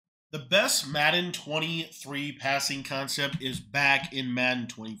The best Madden 23 passing concept is back in Madden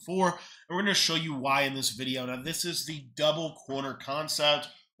 24, and we're going to show you why in this video. Now, this is the double corner concept,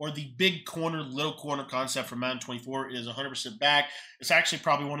 or the big corner, little corner concept for Madden 24 is 100% back. It's actually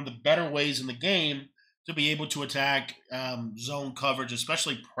probably one of the better ways in the game to be able to attack zone coverage,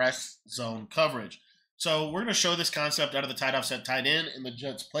 especially press zone coverage. So we're going to show this concept out of the tight offset tight end in the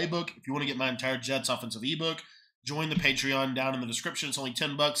Jets playbook. If you want to get my entire Jets offensive ebook, join the Patreon down in the description. It's only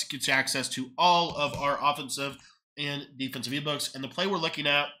 $10. It gets you access to all of our offensive and defensive ebooks. And the play we're looking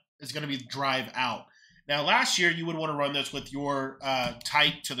at is going to be drive out. Now, last year, you would want to run this with your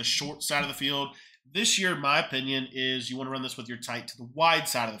tight to the short side of the field. This year, my opinion is you want to run this with your tight to the wide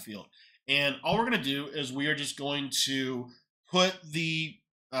side of the field. And all we're going to do is we are just going to put the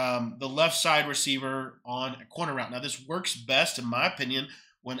left side receiver on a corner route. Now, this works best, in my opinion,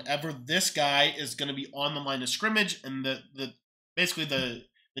 whenever this guy is going to be on the line of scrimmage, and basically the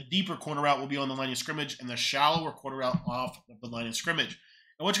deeper corner route will be on the line of scrimmage, and the shallower corner route off of the line of scrimmage.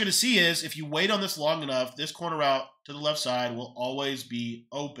 And what you're going to see is, if you wait on this long enough, this corner route to the left side will always be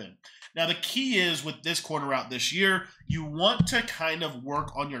open. Now, the key is with this corner route this year, you want to kind of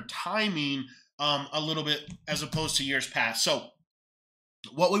work on your timing a little bit as opposed to years past. So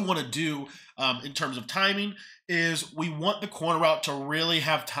what we want to do in terms of timing is we want the corner route to really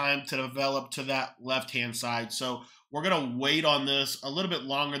have time to develop to that left-hand side. So we're going to wait on this a little bit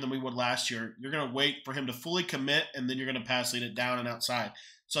longer than we would last year. You're going to wait for him to fully commit, and then you're going to pass lead it down and outside.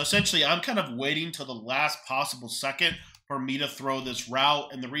 So essentially, I'm kind of waiting till the last possible second for me to throw this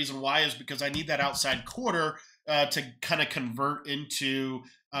route. And the reason why is because I need that outside quarter to kind of convert into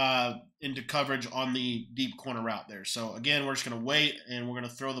coverage on the deep corner route there. So again, we're just going to wait, and we're going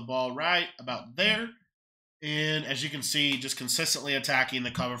to throw the ball right about there. And as you can see, just consistently attacking the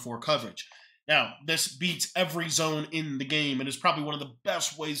cover 4 coverage. Now, this beats every zone in the game, and is probably one of the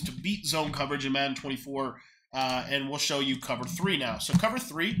best ways to beat zone coverage in Madden 24. And we'll show you cover 3 now. So cover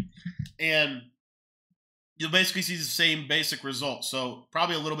 3, and you'll basically see the same basic result. So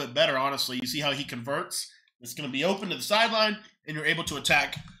probably a little bit better, honestly. You see how he converts? It's going to be open to the sideline, and you're able to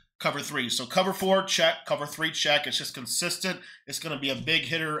attack cover 3. So cover 4, check. Cover 3, check. It's just consistent. It's going to be a big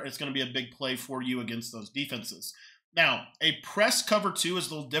hitter. It's going to be a big play for you against those defenses. Now, a press cover 2 is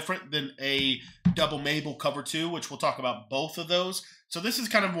a little different than a double Mabel cover 2, which we'll talk about both of those. So this is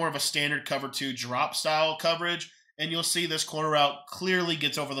kind of more of a standard cover 2 drop style coverage, and you'll see this corner route clearly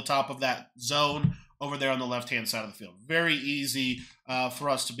gets over the top of that zone over there on the left-hand side of the field. Very easy for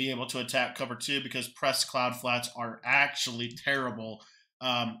us to be able to attack cover 2 because press cloud flats are actually terrible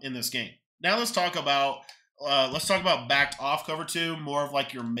in this game. Now let's talk about backed off cover 2, more of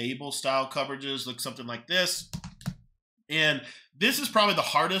like your Mabel style coverages, like something like this. And this is probably the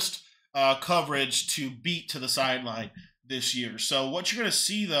hardest coverage to beat to the sideline this year. So what you're going to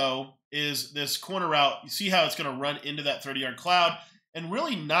see, though, is this corner route. You see how it's going to run into that 30-yard cloud and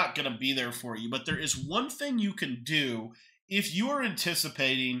really not going to be there for you. But there is one thing you can do if you are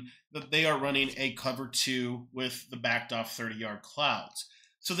anticipating that they are running a cover 2 with the backed off 30-yard clouds.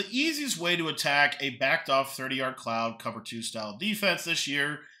 So the easiest way to attack a backed off 30-yard cloud cover 2 style defense this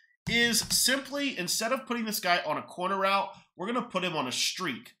year is simply, instead of putting this guy on a corner route, we're going to put him on a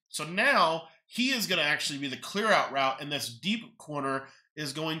streak. So now he is going to actually be the clear out route, and this deep corner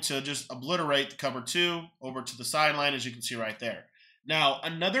is going to just obliterate the cover 2 over to the sideline, as you can see right there. Now,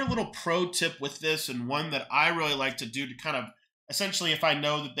 another little pro tip with this, and one that I really like to do to kind of, essentially, if I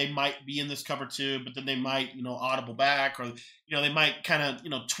know that they might be in this cover 2, but then they might, audible back, or, they might kind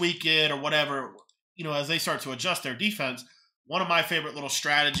of, tweak it or whatever, as they start to adjust their defense. One of my favorite little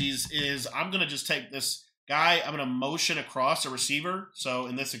strategies is I'm going to just take this guy, I'm going to motion across a receiver. So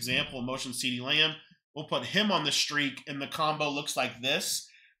in this example, motion CeeDee Lamb, we'll put him on the streak, and the combo looks like this.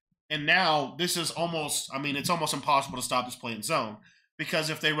 And now this is almost, it's almost impossible to stop this play in zone, because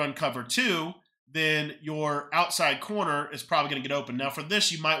if they run cover 2, then your outside corner is probably going to get open. Now for this,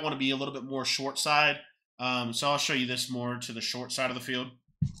 you might want to be a little bit more short side. So I'll show you this more to the short side of the field.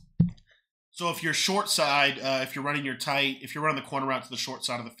 So if you're short side, if you're running your tight, if you're running the corner route to the short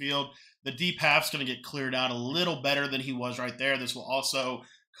side of the field, the deep half's going to get cleared out a little better than he was right there. This will also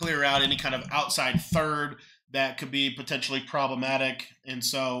clear out any kind of outside third that could be potentially problematic. And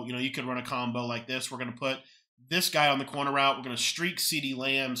so, you could run a combo like this. We're going to put this guy on the corner route. We're going to streak CeeDee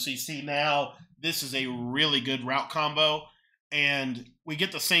Lamb. So you see now this is a really good route combo. And we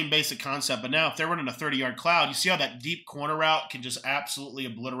get the same basic concept, but now if they're running a 30-yard cloud, you see how that deep corner route can just absolutely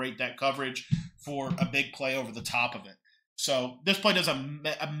obliterate that coverage for a big play over the top of it. So this play does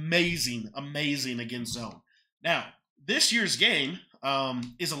amazing against zone. Now, this year's game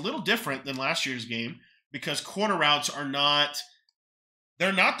is a little different than last year's game because corner routes are not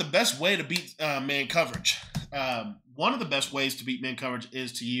They're not the best way to beat man coverage. One of the best ways to beat man coverage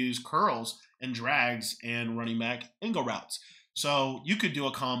is to use curls and drags and running back angle routes. So you could do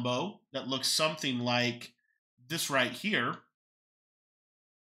a combo that looks something like this right here.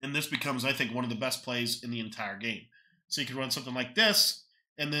 And this becomes, I think, one of the best plays in the entire game. So you can run something like this.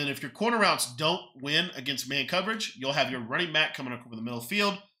 And then if your corner routes don't win against man coverage, you'll have your running back coming up over the middle of the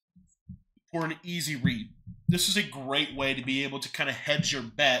field for an easy read. This is a great way to be able to kind of hedge your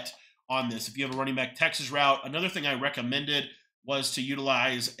bet on this. If you have a running back Texas route, another thing I recommended was to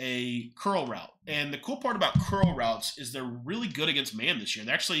utilize a curl route. And the cool part about curl routes is they're really good against man this year.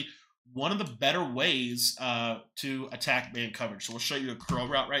 They're actually one of the better ways to attack man coverage. So we'll show you a curl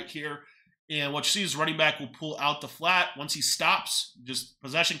route right here. And what you see is running back will pull out the flat. Once he stops, just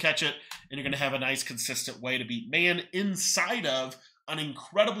possession catch it, and you're going to have a nice consistent way to beat man inside of an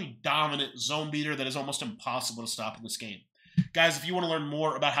incredibly dominant zone beater that is almost impossible to stop in this game. Guys, if you want to learn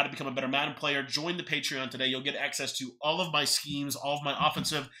more about how to become a better Madden player, join the Patreon today. You'll get access to all of my schemes, all of my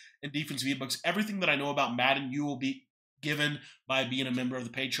offensive and defensive ebooks. Everything that I know about Madden, you will be given by being a member of the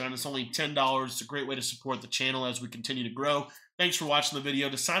Patreon. It's only $10. It's a great way to support the channel as we continue to grow. Thanks for watching the video.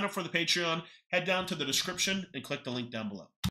 To sign up for the Patreon, head down to the description and click the link down below.